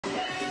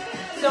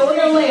So we're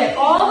gonna lay it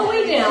all the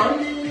way down,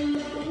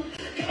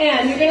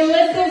 and you're gonna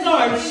lift those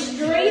arms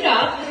straight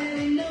up.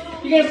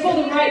 You're gonna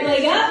pull the right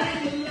leg up,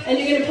 and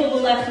you're gonna pull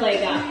the left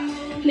leg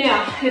up.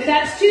 Now, if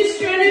that's too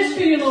strenuous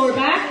for your lower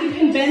back, you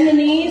can bend the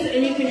knees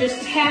and you can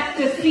just tap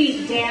the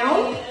feet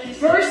down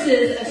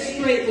versus a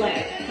straight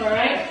leg, all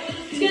right?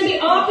 It's gonna be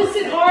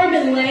opposite arm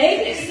and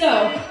leg,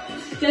 so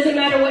it doesn't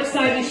matter what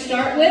side you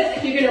start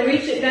with. You're gonna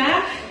reach it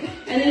back,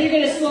 and then you're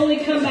gonna slowly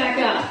come back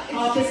up.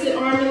 Opposite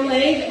arm and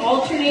leg,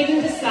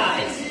 alternating the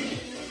sides.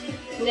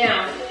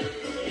 Now,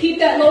 keep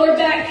that lower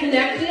back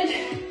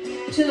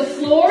connected to the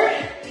floor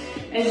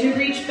as you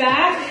reach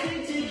back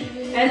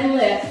and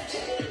lift.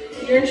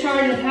 You're in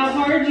charge of how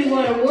hard you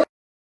want to work.